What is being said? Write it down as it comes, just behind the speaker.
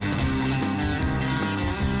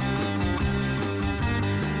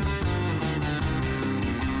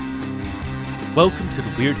Welcome to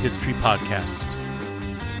the Weird History Podcast.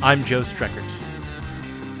 I'm Joe Streckert.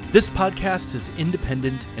 This podcast is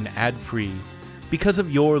independent and ad-free because of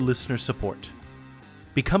your listener support.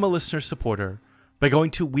 Become a listener supporter by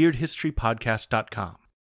going to weirdhistorypodcast.com.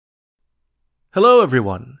 Hello,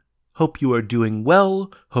 everyone. Hope you are doing well.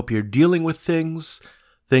 Hope you're dealing with things.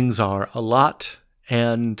 Things are a lot.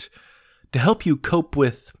 And to help you cope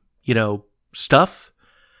with, stuff,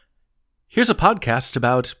 here's a podcast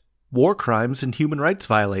about war crimes and human rights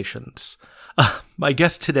violations. My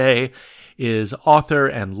guest today is author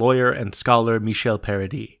and lawyer and scholar Michel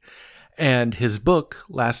Paradis, and his book,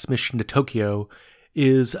 Last Mission to Tokyo,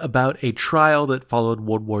 is about a trial that followed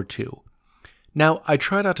World War II. Now, I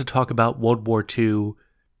try not to talk about World War II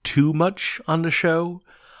too much on the show.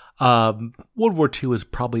 World War II is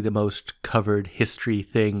probably the most covered history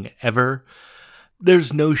thing ever.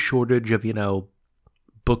 There's no shortage of,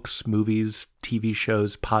 books, movies, TV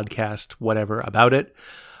shows, podcasts, whatever about it.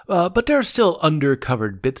 But there are still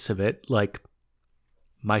undercovered bits of it, like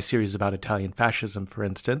my series about Italian fascism, for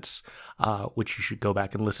instance, which you should go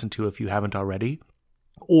back and listen to if you haven't already,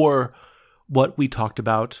 or what we talked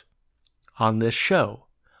about on this show.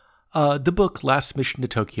 The book, Last Mission to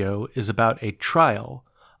Tokyo, is about a trial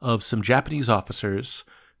of some Japanese officers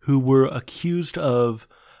who were accused of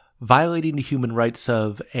violating the human rights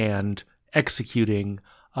of and executing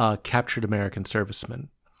captured American servicemen.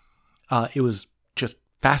 It was just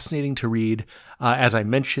fascinating to read. As I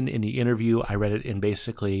mentioned in the interview, I read it in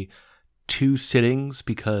basically 2 sittings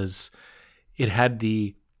because it had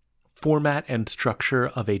the format and structure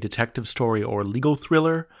of a detective story or legal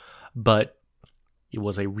thriller, but it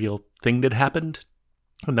was a real thing that happened,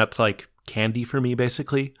 and that's like candy for me,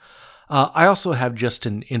 basically. I also have just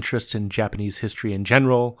an interest in Japanese history in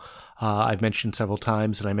general. I've mentioned several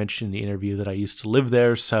times, and I mentioned in the interview that I used to live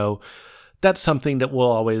there, so that's something that will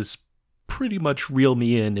always pretty much reel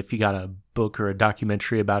me in if you got a book or a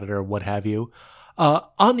documentary about it or what have you.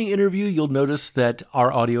 On the interview, you'll notice that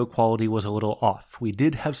our audio quality was a little off. We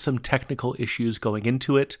did have some technical issues going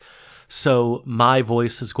into it, so my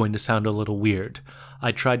voice is going to sound a little weird.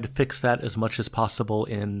 I tried to fix that as much as possible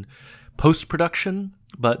in post-production,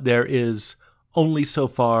 but there is only so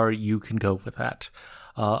far you can go with that.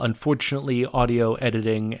 Unfortunately, audio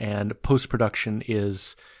editing and post-production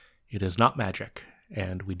is not magic,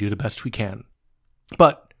 and we do the best we can.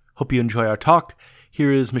 But hope you enjoy our talk.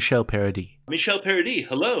 Here is Michel Paradis. Michel Paradis,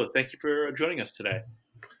 hello. Thank you for joining us today.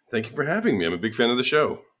 Thank you for having me. I'm a big fan of the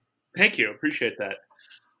show. Thank you. Appreciate that.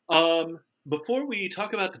 Before we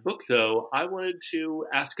talk about the book, though, I wanted to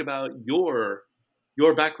ask about your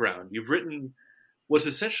background. You've written what's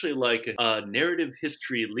essentially like a narrative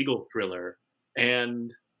history legal thriller,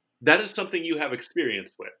 and that is something you have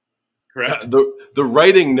experience with, correct? The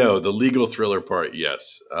writing, no. The legal thriller part,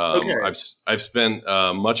 yes. Okay. I've spent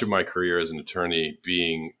much of my career as an attorney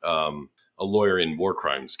being a lawyer in war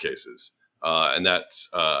crimes cases, and that's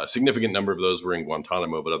a significant number of those were in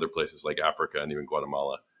Guantanamo, but other places like Africa and even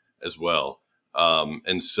Guatemala as well.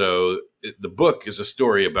 And so the book is a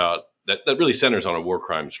story about that really centers on a war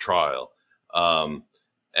crimes trial.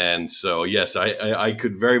 And so, yes, I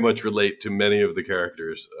could very much relate to many of the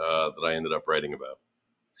characters that I ended up writing about.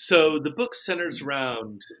 So the book centers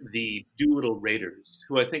around the Doolittle Raiders,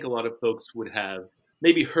 who I think a lot of folks would have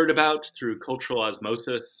maybe heard about through cultural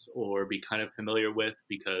osmosis or be kind of familiar with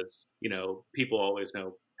because, people always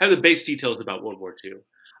have the base details about World War II.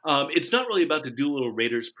 It's not really about the Doolittle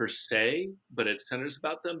Raiders per se, but it centers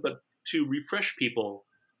about them. But to refresh people,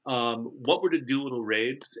 what were the Doolittle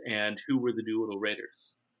Raids and who were the Doolittle Raiders?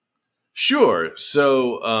 Sure.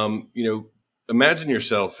 So, imagine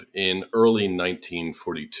yourself in early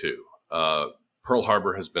 1942. Pearl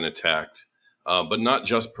Harbor has been attacked, but not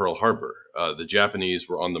just Pearl Harbor. The Japanese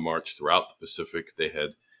were on the march throughout the Pacific. They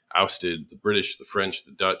had ousted the British, the French,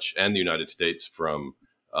 the Dutch, and the United States from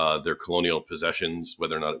their colonial possessions,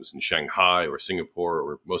 whether or not it was in Shanghai or Singapore,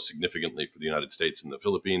 or most significantly for the United States in the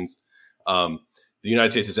Philippines. The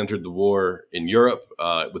United States has entered the war in Europe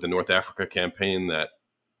with the North Africa campaign that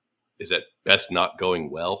is at best not going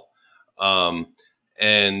well.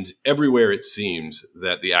 And everywhere it seems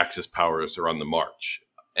that the Axis powers are on the march.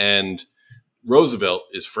 And Roosevelt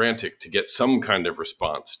is frantic to get some kind of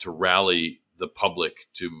response to rally the public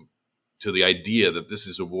to the idea that this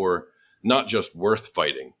is a war not just worth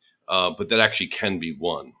fighting, but that actually can be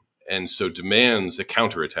won. And so demands a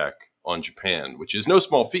counterattack on Japan, which is no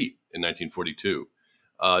small feat in 1942.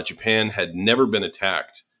 Japan had never been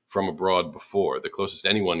attacked from abroad before. The closest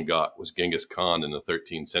anyone got was Genghis Khan in the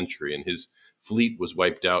 13th century, and his fleet was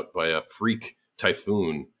wiped out by a freak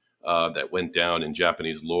typhoon that went down in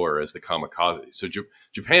Japanese lore as the kamikaze. So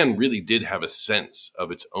Japan really did have a sense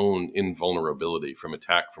of its own invulnerability from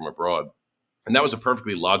attack from abroad. And that was a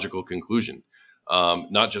perfectly logical conclusion,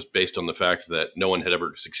 not just based on the fact that no one had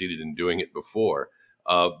ever succeeded in doing it before,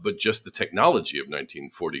 but just the technology of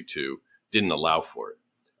 1942 didn't allow for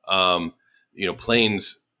it.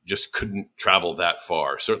 Planes just couldn't travel that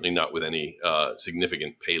far, certainly not with any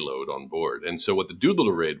significant payload on board. And so what the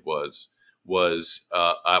Doolittle raid was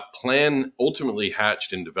a plan ultimately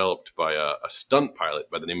hatched and developed by a stunt pilot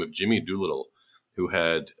by the name of Jimmy Doolittle, who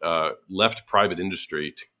had left private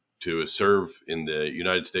industry to serve in the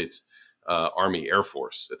United States Army Air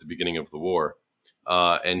Force at the beginning of the war.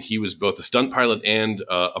 And he was both a stunt pilot and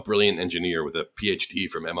a brilliant engineer with a PhD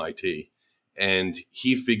from MIT. And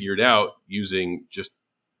he figured out, using just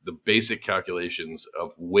the basic calculations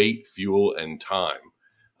of weight, fuel, and time,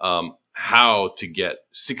 how to get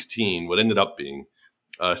what ended up being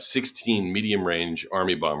 16 medium-range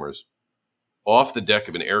Army bombers off the deck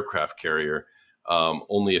of an aircraft carrier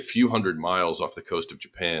only a few hundred miles off the coast of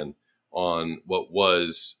Japan on what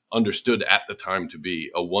was understood at the time to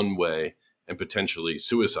be a one-way and potentially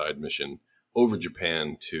suicide mission over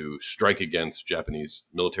Japan to strike against Japanese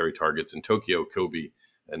military targets in Tokyo, Kobe,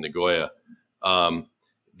 and Nagoya.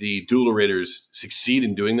 The Doolittle Raiders succeed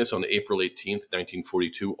in doing this on April 18th,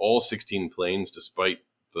 1942. All 16 planes, despite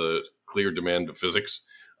the clear demand of physics,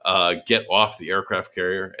 get off the aircraft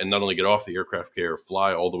carrier, and not only get off the aircraft carrier,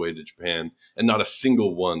 fly all the way to Japan, and not a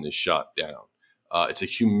single one is shot down. It's a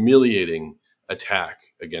humiliating attack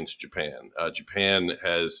against Japan. Japan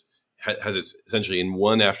has its, essentially in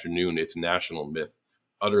one afternoon, its national myth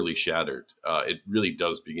utterly shattered. It really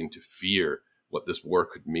does begin to fear what this war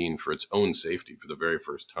could mean for its own safety for the very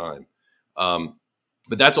first time.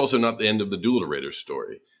 But that's also not the end of the Doolittle Raiders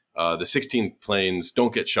story. The 16 planes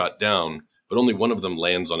don't get shot down, but only one of them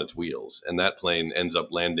lands on its wheels. And that plane ends up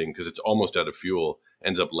landing, because it's almost out of fuel,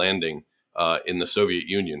 ends up landing in the Soviet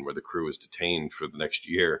Union, where the crew is detained for the next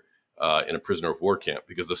year in a prisoner of war camp,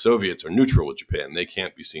 because the Soviets are neutral with Japan. They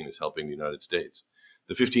can't be seen as helping the United States.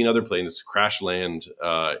 The 15 other planes crash land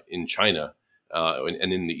in China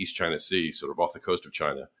and in the East China Sea, sort of off the coast of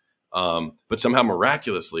China. But somehow,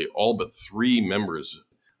 miraculously, all but 3 members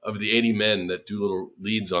of the 80 men that Doolittle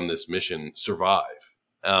leads on this mission survive.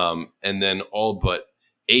 And then all but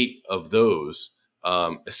 8 of those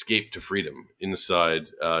escape to freedom inside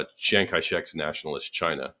Chiang Kai-shek's nationalist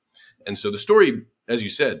China. And so the story, as you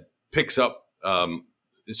said, picks up,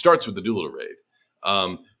 it starts with the Doolittle raid,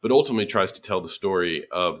 but ultimately tries to tell the story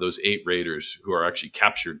of those 8 raiders who are actually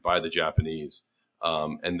captured by the Japanese,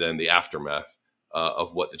 and then the aftermath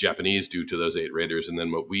of what the Japanese do to those 8 raiders, and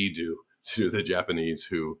then what we do to the Japanese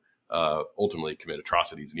who ultimately commit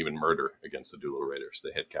atrocities and even murder against the Doolittle raiders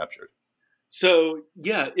they had captured. So,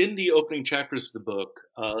 yeah, in the opening chapters of the book,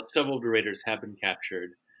 several of the raiders have been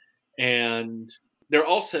captured, and they're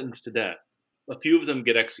all sentenced to death. A few of them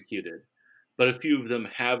get executed, but a few of them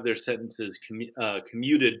have their sentences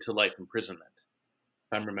commuted to life imprisonment,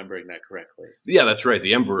 if I'm remembering that correctly. Yeah, that's right.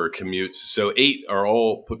 The emperor commutes. So 8 are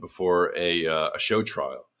all put before a show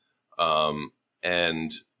trial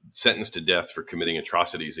and sentenced to death for committing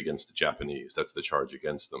atrocities against the Japanese. That's the charge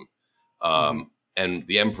against them. And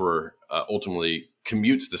the emperor ultimately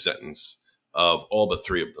commutes the sentence of all but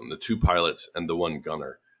 3 of them. The 2 pilots and the 1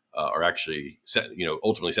 gunner are actually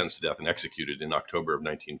ultimately sentenced to death and executed in October of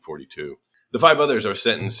 1942. The 5 others are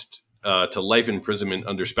sentenced to life imprisonment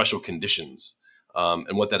under special conditions.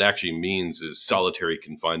 And what that actually means is solitary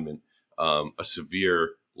confinement, a severe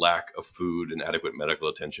lack of food and adequate medical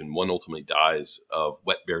attention. One ultimately dies of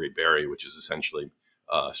wet beriberi, which is essentially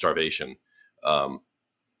starvation,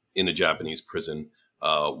 in a Japanese prison.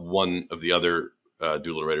 One of the other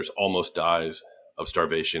Doolittle raiders almost dies of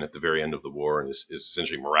starvation at the very end of the war, and is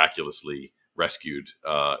essentially miraculously rescued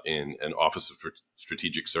in an Office of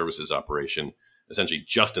Strategic Services operation, essentially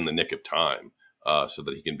just in the nick of time, so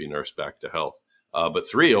that he can be nursed back to health. But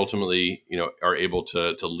 3 ultimately, are able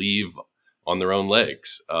to leave on their own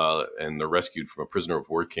legs, and they're rescued from a prisoner of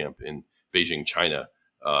war camp in Beijing, China,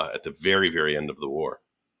 at the very, very end of the war.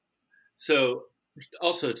 So,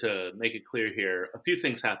 also to make it clear here, a few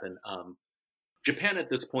things happen. Japan at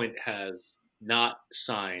this point has not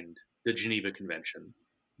signed the Geneva Convention,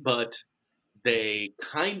 but they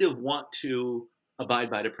kind of want to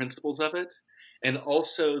abide by the principles of it. And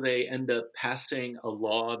also they end up passing a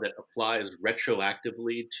law that applies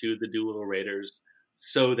retroactively to the Doolittle raiders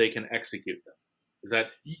so they can execute them. Is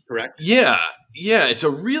that correct? Yeah. It's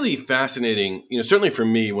a really fascinating, certainly for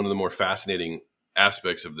me, one of the more fascinating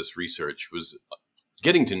aspects of this research was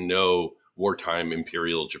getting to know wartime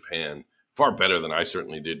imperial Japan far better than I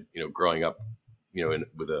certainly did, growing up,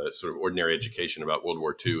 with a sort of ordinary education about World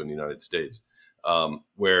War II in the United States,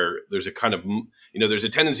 where there's a kind of, there's a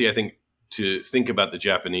tendency, I think, to think about the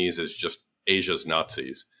Japanese as just Asia's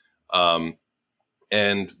Nazis.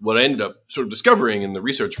 And what I ended up sort of discovering in the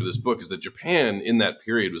research for this book is that Japan in that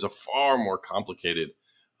period was a far more complicated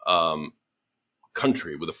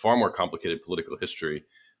country with a far more complicated political history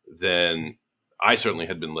than I certainly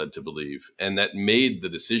had been led to believe. And that made the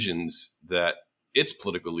decisions that its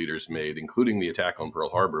political leaders made, including the attack on Pearl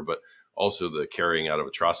Harbor, but also the carrying out of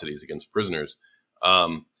atrocities against prisoners,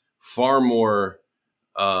 far more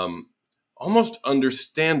almost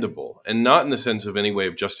understandable, and not in the sense of any way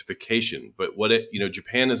of justification, but what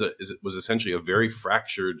Japan was essentially a very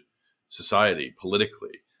fractured society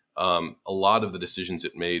politically. A lot of the decisions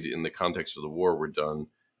it made in the context of the war were done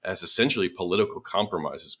as essentially political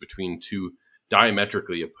compromises between two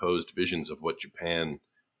diametrically opposed visions of what Japan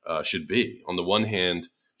should be. On the one hand,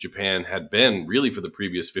 Japan had been really for the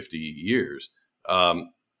previous 50 years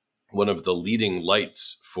one of the leading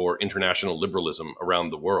lights for international liberalism around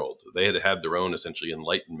the world. They had had their own essentially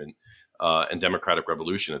enlightenment and democratic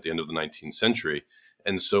revolution at the end of the 19th century.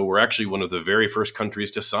 And so we're actually one of the very first countries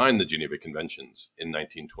to sign the Geneva Conventions in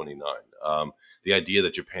 1929. The idea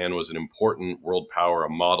that Japan was an important world power, a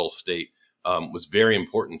model state, was very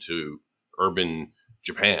important to urban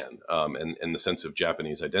Japan and the sense of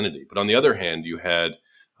Japanese identity. But on the other hand, you had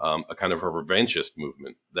a kind of a revanchist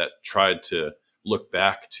movement that tried to look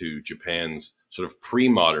back to Japan's sort of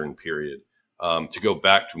pre-modern period to go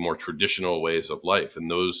back to more traditional ways of life. And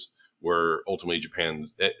those were ultimately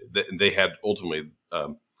Japan's, they had ultimately,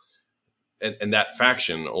 and that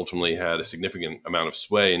faction ultimately had a significant amount of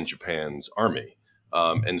sway in Japan's army.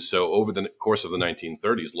 And so over the course of the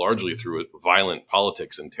 1930s, largely through violent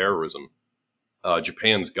politics and terrorism,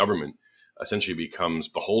 Japan's government essentially becomes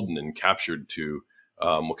beholden and captured to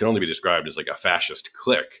what can only be described as like a fascist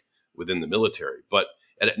clique within the military. But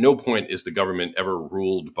at no point is the government ever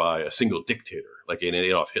ruled by a single dictator, like an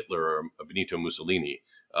Adolf Hitler or a Benito Mussolini.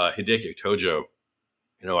 Hideki Tojo,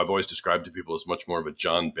 I've always described to people as much more of a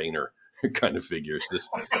John Boehner kind of figure. This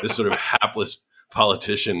sort of hapless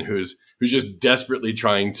politician who's just desperately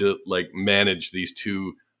trying to like manage these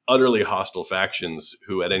two utterly hostile factions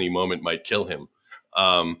who at any moment might kill him.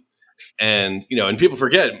 And people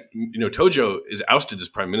forget, Tojo is ousted as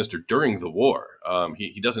prime minister during the war.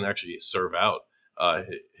 He doesn't actually serve out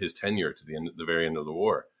his tenure to the very end of the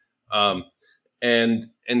war. And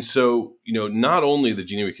so, not only the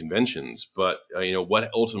Geneva Conventions, but, what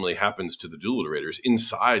ultimately happens to the dual liberators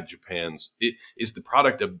inside Japan's, it is the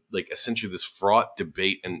product of like essentially this fraught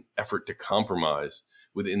debate and effort to compromise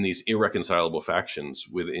within these irreconcilable factions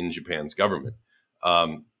within Japan's government.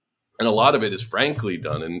 And a lot of it is frankly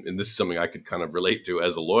done, and this is something I could kind of relate to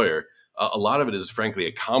as a lawyer, a lot of it is frankly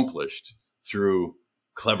accomplished through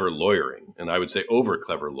clever lawyering, and I would say over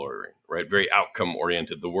clever lawyering, right? Very outcome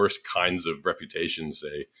oriented, the worst kinds of reputations,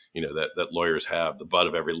 say, that lawyers have, the butt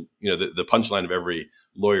of every, the punchline of every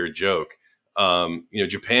lawyer joke.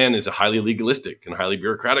 Japan is a highly legalistic and highly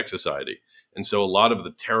bureaucratic society. And so a lot of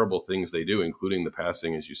the terrible things they do, including the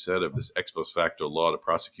passing, as you said, of this ex post facto law to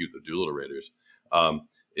prosecute the dual liberators,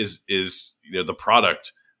 is the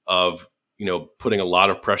product of putting a lot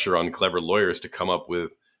of pressure on clever lawyers to come up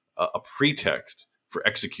with a pretext for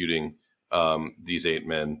executing these 8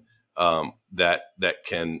 men that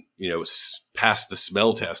can pass the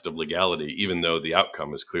smell test of legality, even though the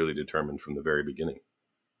outcome is clearly determined from the very beginning.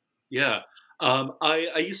 Yeah.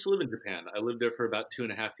 I used to live in Japan. I lived there for about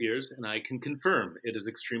 2.5 years, and I can confirm it is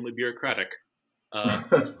extremely bureaucratic.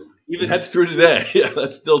 Even that's true today. Yeah,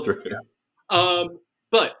 that's still true.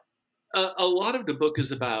 But a lot of the book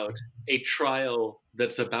is about a trial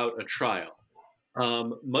that's about a trial.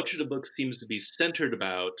 Much of the book seems to be centered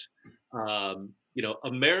about,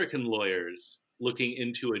 American lawyers looking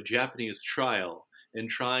into a Japanese trial and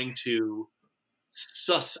trying to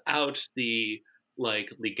suss out the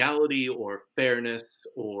legality or fairness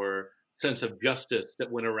or sense of justice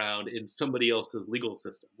that went around in somebody else's legal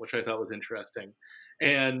system, which I thought was interesting.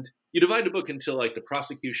 And you divide the book into the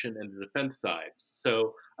prosecution and the defense sides.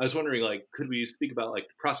 So I was wondering, could we speak about the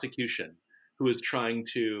prosecution, who is trying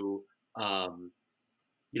to,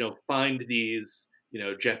 find these,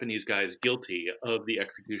 Japanese guys guilty of the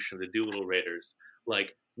execution of the Doolittle Raiders?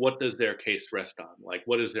 What does their case rest on?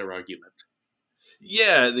 What is their argument?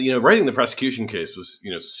 Yeah, writing the prosecution case was,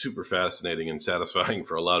 super fascinating and satisfying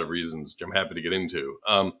for a lot of reasons, which I'm happy to get into.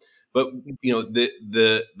 But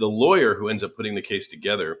the lawyer who ends up putting the case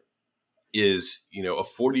together is, a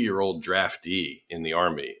 40-year-old draftee in the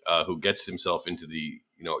Army who gets himself into the,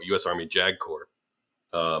 U.S. Army JAG Corps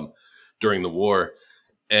during the war,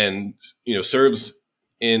 and serves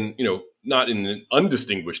in not in an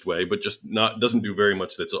undistinguished way, but just doesn't do very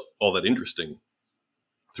much that's all that interesting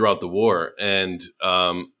throughout the war, and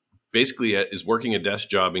basically is working a desk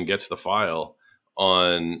job and gets the file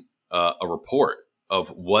on a report of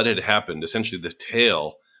what had happened, essentially the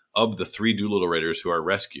tale of the 3 Doolittle raiders who are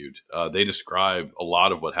rescued. They describe a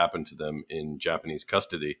lot of what happened to them in Japanese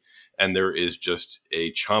custody, and there is just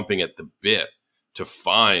a chomping at the bit to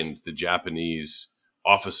find the Japanese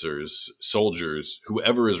officers, soldiers,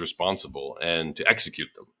 whoever is responsible, and to execute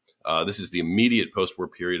them. This is the immediate post-war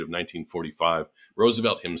period of 1945.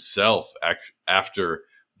 Roosevelt himself, after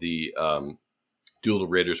the Doolittle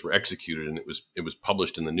raiders were executed, and it was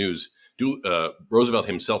published in the news, Roosevelt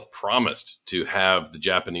himself promised to have the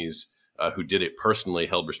Japanese who did it personally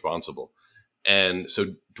held responsible. And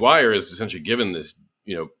so Dwyer is essentially given this,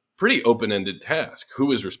 pretty open-ended task: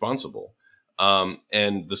 who is responsible?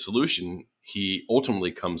 And the solution he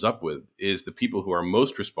ultimately comes up with is the people who are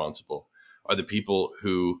most responsible are the people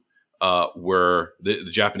who were the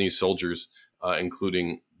Japanese soldiers,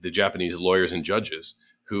 including the Japanese lawyers and judges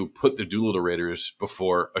who put the Doolittle raiders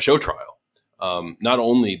before a show trial. Not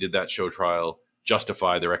only did that show trial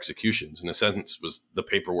justify their executions, in a sense was the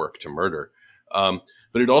paperwork to murder,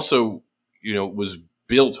 but it also, was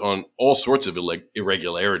built on all sorts of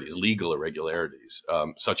irregularities, legal irregularities,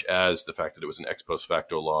 such as the fact that it was an ex post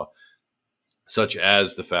facto law, such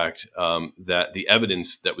as the fact that the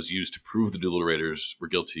evidence that was used to prove the Doolittle raiders were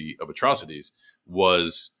guilty of atrocities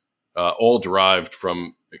was all derived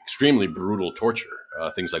from extremely brutal torture,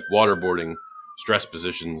 things like waterboarding, stress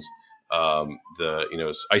positions,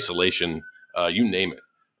 isolation, you name it.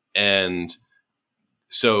 And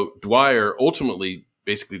so Dwyer ultimately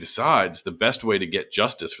basically decides the best way to get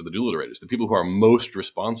justice for the Doolittle raiders, the people who are most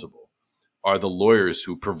responsible, are the lawyers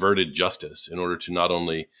who perverted justice in order to not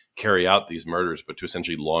only carry out these murders, but to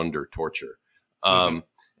essentially launder torture. And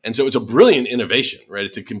so it's a brilliant innovation, right?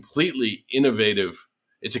 It's a complete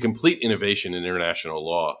innovation in international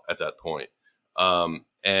law at that point.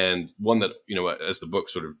 And one that, as the book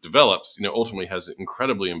sort of develops, ultimately has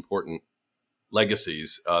incredibly important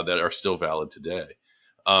legacies that are still valid today.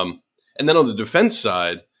 And then on the defense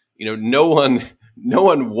side, no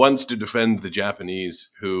one wants to defend the Japanese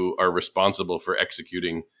who are responsible for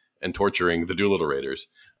executing and torturing the Doolittle raiders.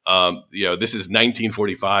 This is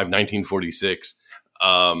 1945, 1946.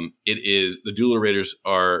 The Doolittle raiders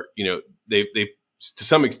are, they've to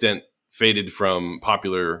some extent faded from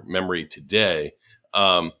popular memory today.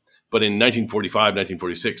 But in 1945,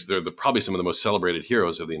 1946, they're probably some of the most celebrated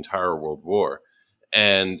heroes of the entire World War.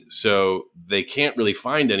 And so they can't really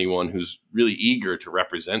find anyone who's really eager to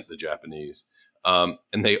represent the Japanese. And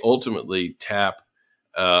they ultimately tap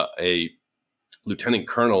a lieutenant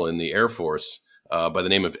colonel in the Air Force by the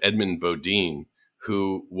name of Edmund Bodine,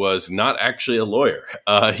 who was not actually a lawyer.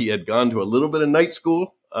 He had gone to a little bit of night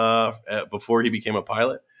school before he became a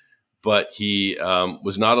pilot, but he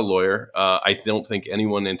was not a lawyer. I don't think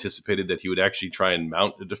anyone anticipated that he would actually try and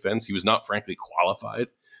mount a defense. He was not, frankly, qualified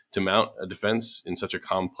to mount a defense in such a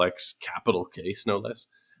complex capital case, no less.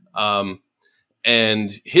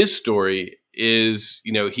 And his story is,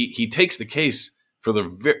 he takes the case for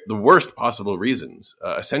the worst possible reasons.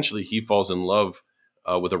 Essentially, he falls in love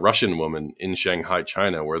with a Russian woman in Shanghai,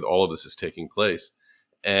 China, where all of this is taking place,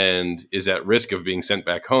 and is at risk of being sent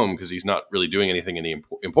back home because he's not really doing anything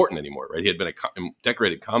important anymore, right? He had been a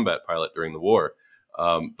decorated combat pilot during the war,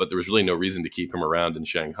 but there was really no reason to keep him around in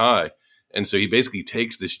Shanghai. And so he basically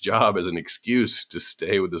takes this job as an excuse to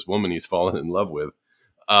stay with this woman he's fallen in love with.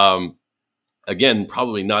 Again,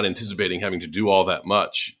 probably not anticipating having to do all that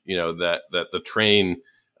much, that the train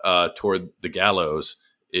toward the gallows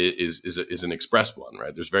is an express one,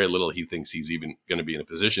 right? There's very little he thinks he's even going to be in a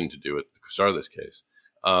position to do at the start of this case.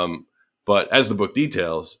 But as the book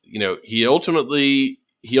details, he ultimately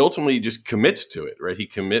just commits to it, right? He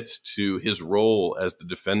commits to his role as the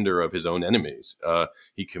defender of his own enemies.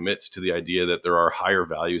 He commits to the idea that there are higher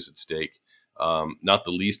values at stake, not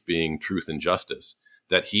the least being truth and justice,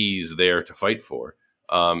 that he's there to fight for.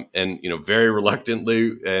 And very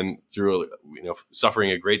reluctantly, and through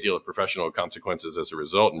suffering a great deal of professional consequences as a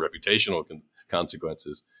result, and reputational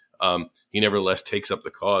consequences, he nevertheless takes up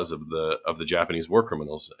the cause of the Japanese war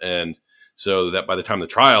criminals. And so that by the time the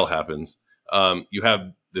trial happens, you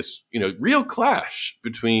have this real clash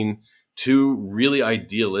between two really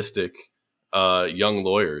idealistic young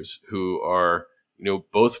lawyers who are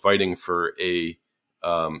both fighting for a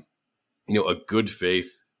good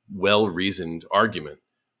faith, well-reasoned argument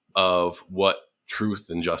of what truth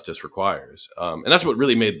and justice requires. And that's what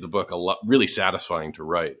really made the book really satisfying to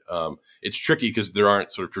write. It's tricky because there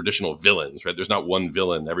aren't sort of traditional villains, right? There's not one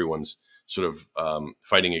villain everyone's sort of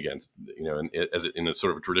fighting against, in a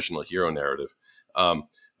sort of a traditional hero narrative.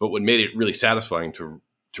 But what made it really satisfying to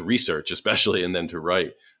research, especially, and then to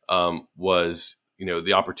write, was,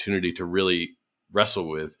 the opportunity to really wrestle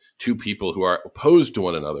with two people who are opposed to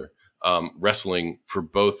one another, wrestling for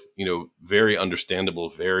both, very understandable,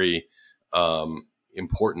 very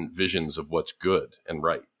important visions of what's good and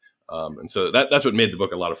right. And so that's what made the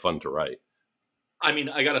book a lot of fun to write. I mean,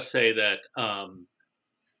 I got to say that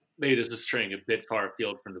maybe this is straying a bit far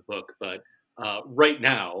afield from the book, but right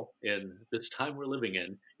now, in this time we're living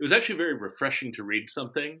in, it was actually very refreshing to read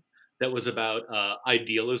something that was about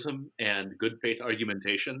idealism and good faith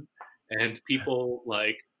argumentation, and people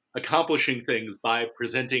like accomplishing things by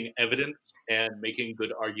presenting evidence and making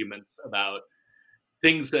good arguments about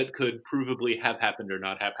things that could provably have happened or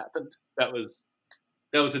not have happened. That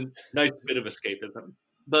was a nice bit of escapism.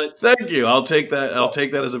 But thank you. I'll take that. I'll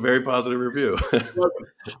take that as a very positive review.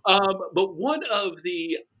 But one of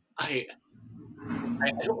the I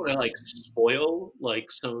don't want to like spoil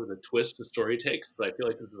like some of the twists the story takes, but I feel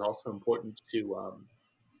like this is also important to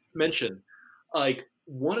mention. Like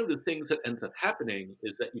one of the things that ends up happening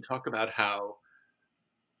is that you talk about how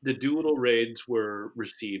the Doolittle raids were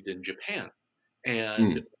received in Japan,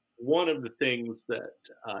 and one of the things that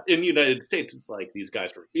in the United States, it's like these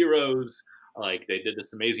guys were heroes. Like they did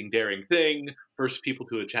this amazing daring thing, first people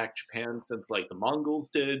to attack Japan since like the Mongols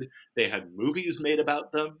did. They had movies made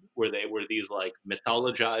about them where they were these like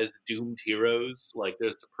mythologized doomed heroes. Like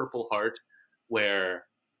there's the Purple Heart, where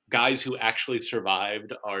guys who actually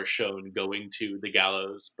survived are shown going to the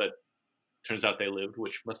gallows, but turns out they lived,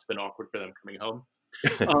 which must have been awkward for them coming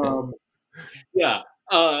home. Yeah.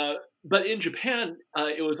 But in Japan,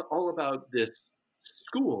 it was all about this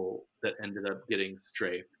school that ended up getting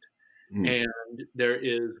strafed. And there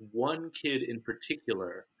is one kid in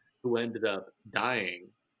particular who ended up dying.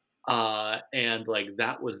 And like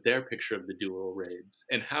that was their picture of the Doolittle raids.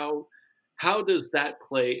 And how does that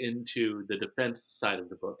play into the defense side of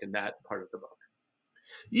the book and that part of the book?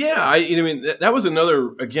 Yeah, that was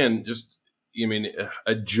another, again, just,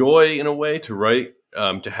 a joy in a way to write,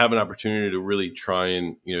 to have an opportunity to really try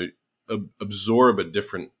and, absorb a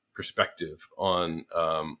different perspective on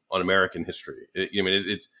American history.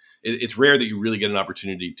 It's rare that you really get an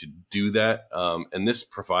opportunity to do that. And this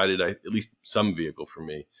provided at least some vehicle for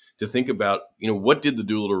me to think about, what did the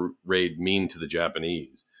Doolittle raid mean to the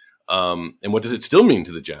Japanese? And what does it still mean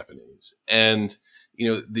to the Japanese? And,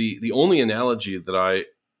 the only analogy that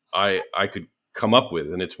I could come up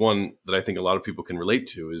with, and it's one that I think a lot of people can relate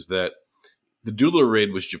to, is that the Doolittle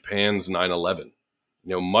raid was Japan's 9/11.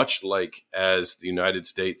 Much like as the United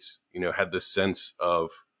States, had this sense of,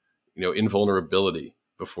 invulnerability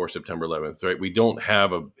before September 11th, right? We don't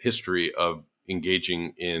have a history of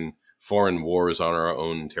engaging in foreign wars on our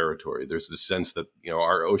own territory. There's this sense that,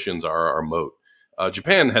 our oceans are our moat.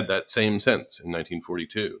 Japan had that same sense in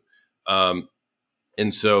 1942.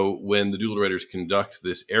 And so when the Doolittle Raiders conduct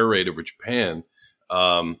this air raid over Japan,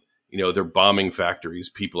 they're bombing factories.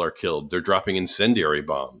 People are killed. They're dropping incendiary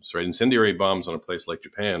bombs, right? Incendiary bombs on a place like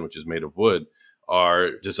Japan, which is made of wood,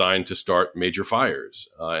 are designed to start major fires.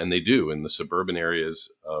 And they do in the suburban areas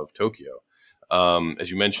of Tokyo. As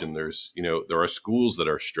you mentioned, there are schools that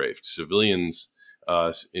are strafed, civilians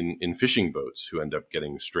in fishing boats who end up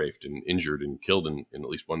getting strafed and injured and killed in at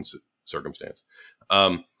least one circumstance.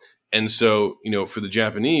 And so, for the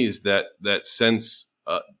Japanese, that sense,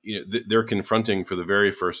 they're confronting for the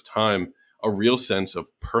very first time a real sense of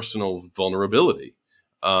personal vulnerability.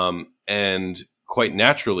 And quite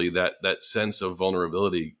naturally, that sense of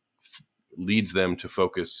vulnerability leads them to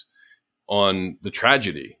focus on the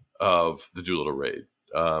tragedy of the Doolittle raid.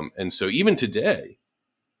 And so even today,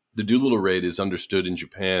 the Doolittle raid is understood in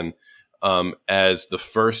Japan as the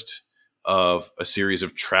first of a series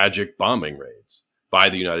of tragic bombing raids by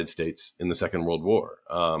the United States in the Second World War.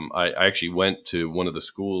 I actually went to one of the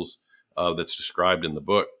schools that's described in the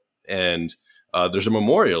book, and there's a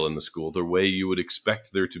memorial in the school, the way you would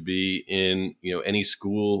expect there to be in any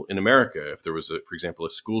school in America if there was, for example, a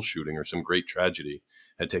school shooting or some great tragedy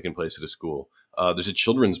had taken place at a school. There's a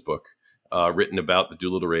children's book written about the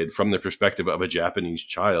Doolittle raid from the perspective of a Japanese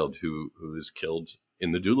child who is killed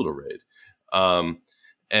in the Doolittle raid.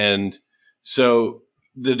 And so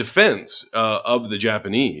the defense of the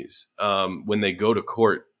Japanese, when they go to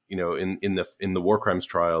court, in the war crimes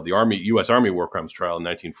trial, the U.S. Army war crimes trial in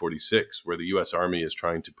 1946, where the U.S. Army is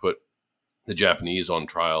trying to put the Japanese on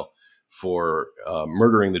trial for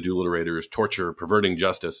murdering the Doolittle Raiders, torture, perverting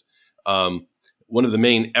justice. one of the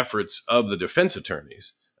main efforts of the defense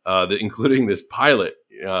attorneys, including this pilot,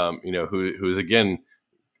 who is again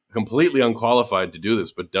completely unqualified to do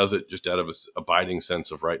this, but does it just out of an abiding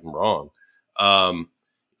sense of right and wrong.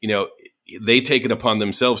 They take it upon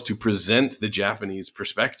themselves to present the Japanese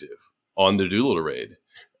perspective on the Doolittle raid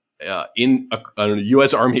in a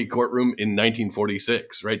U.S. Army courtroom in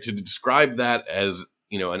 1946, right? To describe that as,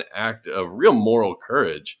 an act of real moral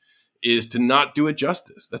courage is to not do it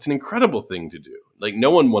justice. That's an incredible thing to do. Like,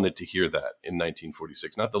 no one wanted to hear that in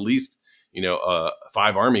 1946, not the least, 5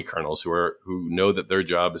 Army colonels who know that their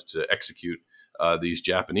job is to execute these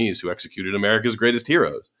Japanese who executed America's greatest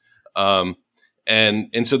heroes.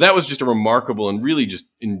 And so that was just a remarkable and really just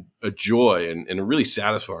a joy and a really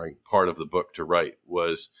satisfying part of the book to write,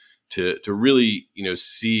 was to really,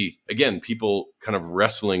 see, again, people kind of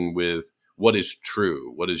wrestling with what is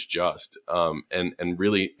true, what is just, and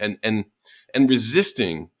really, and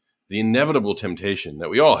resisting the inevitable temptation that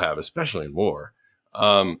we all have, especially in war,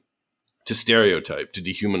 to stereotype, to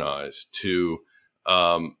dehumanize, to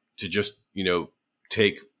just,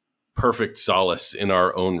 take perfect solace in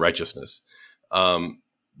our own righteousness.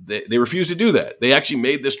 They refused to do that. They actually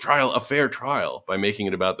made this trial a fair trial by making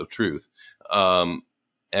it about the truth. And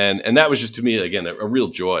that was just, to me, again, a real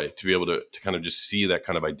joy to be able to kind of just see that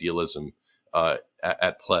kind of idealism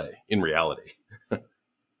at play in reality.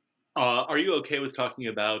 Are you okay with talking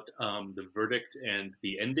about the verdict and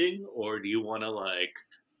the ending, or do you want to,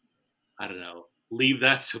 I don't know, leave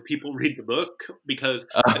that so people read the book? Because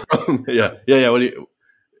yeah.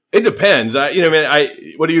 It depends.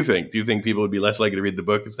 What do you think? Do you think people would be less likely to read the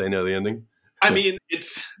book if they know the ending? I mean,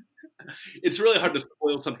 it's really hard to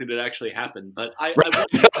spoil something that actually happened, but I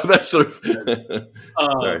that's sort of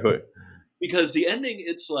sorry. Because the ending,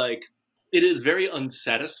 it's like, it is very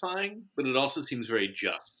unsatisfying, but it also seems very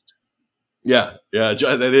just. Yeah,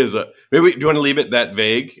 that is. Maybe do you want to leave it that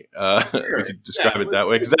vague? Sure. We could describe it that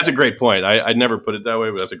way, because that's a great point. I'd never put it that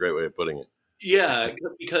way, but that's a great way of putting it. Yeah,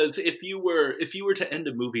 because if you were to end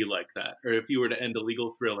a movie like that, or if you were to end a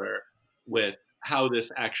legal thriller with how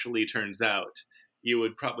this actually turns out, you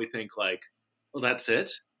would probably think like, well, that's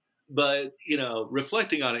it. But,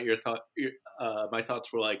 reflecting on it, my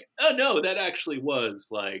thoughts were like, oh no, that actually was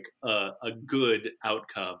like a good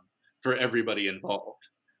outcome for everybody involved.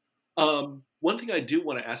 One thing I do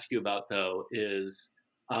want to ask you about, though, is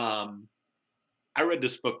I read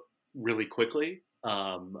this book really quickly.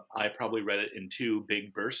 I probably read it in 2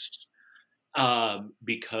 big bursts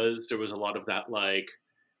because there was a lot of that, like,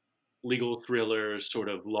 legal thriller, sort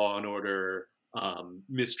of Law and Order,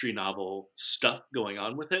 mystery novel stuff going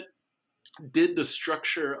on with it. Did the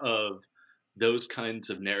structure of those kinds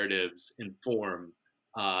of narratives inform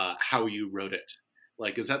how you wrote it?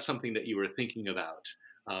 Like, is that something that you were thinking about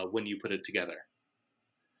when you put it together?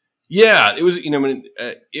 Yeah, it was.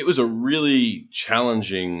 It was a really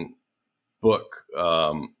challenging book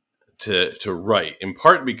to write, in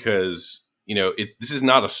part because this is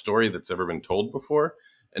not a story that's ever been told before,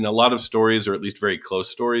 and a lot of stories, or at least very close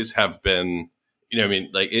stories, have been.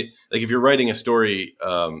 Like if you're writing a story,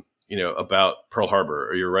 about Pearl Harbor,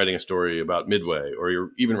 or you're writing a story about Midway, or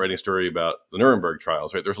you're even writing a story about the Nuremberg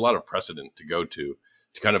trials, right? There's a lot of precedent to go to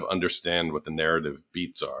kind of understand what the narrative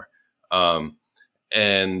beats are.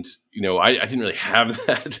 And I didn't really have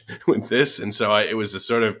that with this, and so it was a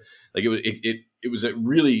sort of like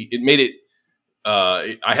it made it.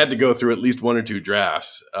 I had to go through at least 1 or 2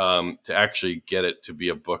 drafts to actually get it to be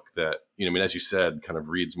a book that as you said, kind of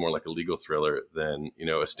reads more like a legal thriller than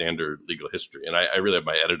a standard legal history. And I really have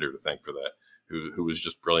my editor to thank for that, who was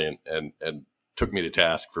just brilliant and took me to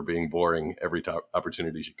task for being boring every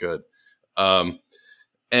opportunity she could.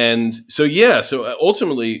 And so, so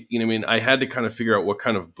ultimately, I had to kind of figure out what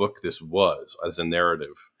kind of book this was as a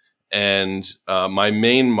narrative. And my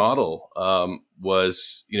main model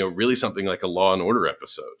was, really something like a Law and Order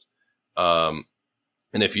episode.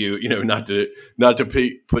 And if you, not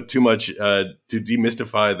to put too much, to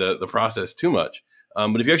demystify the process too much,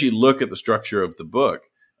 but if you actually look at the structure of the book,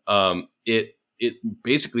 it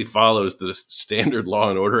basically follows the standard Law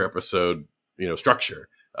and Order episode, structure.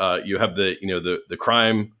 You have the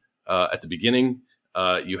crime at the beginning.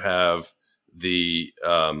 You have the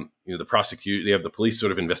prosecute. You have the police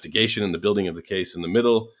sort of investigation and the building of the case in the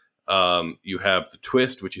middle. You have the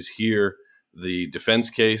twist, which is here, the defense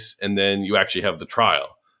case, and then you actually have the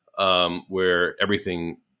trial, where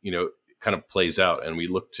everything kind of plays out, and we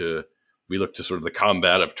look to sort of the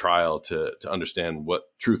combat of trial to understand what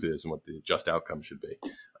truth is and what the just outcome should be.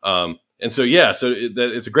 And so,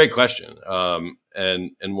 it's a great question,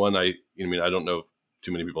 and one I don't know if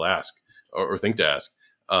too many people ask or think to ask.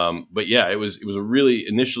 But yeah, it was a really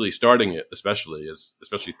initially starting it, especially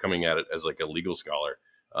coming at it as like a legal scholar,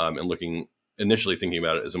 and initially thinking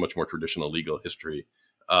about it as a much more traditional legal history,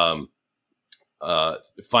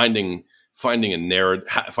 finding a narrative,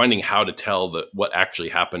 finding how to tell what actually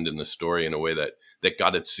happened in the story in a way that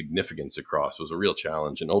got its significance across was a real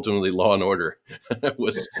challenge. And ultimately, Law and Order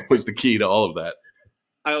was the key to all of that.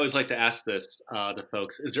 I always like to ask this to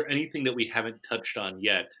folks. Is there anything that we haven't touched on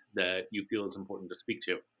yet that you feel is important to speak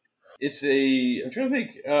to? I'm trying to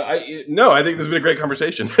think. I think this has been a great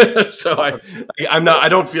conversation. So I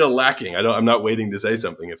don't feel lacking. I'm not waiting to say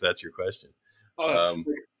something if that's your question. I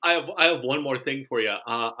have one more thing for you.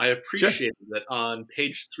 I appreciate that on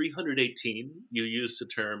page 318, you used the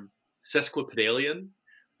term sesquipedalian,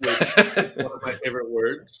 which is one of my favorite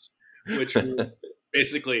words, which is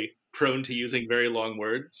basically prone to using very long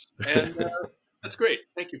words. And that's great.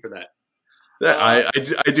 Thank you for that. I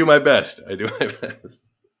do my best. I do my best.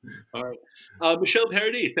 All right. Michel,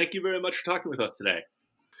 Paradis, thank you very much for talking with us today.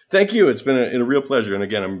 Thank you. It's been a real pleasure. And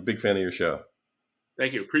again, I'm a big fan of your show.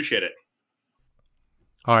 Thank you. Appreciate it.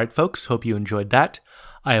 All right, folks. Hope you enjoyed that.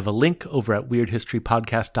 I have a link over at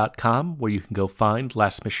weirdhistorypodcast.com where you can go find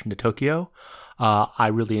Last Mission to Tokyo. I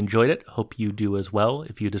really enjoyed it. Hope you do as well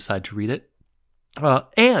if you decide to read it.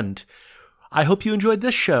 And I hope you enjoyed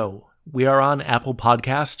this show. We are on Apple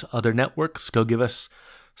Podcast, other networks. Go give us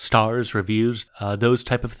stars, reviews, those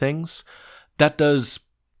type of things. That does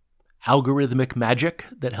algorithmic magic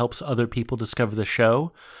that helps other people discover the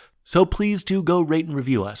show. So please do go rate and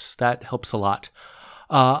review us. That helps a lot.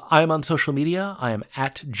 I am on social media. I am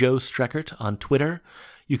at Joe Streckert on Twitter.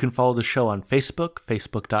 You can follow the show on Facebook,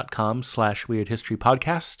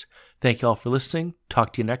 facebook.com/weirdhistorypodcast. Thank you all for listening.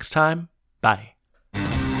 Talk to you next time. Bye.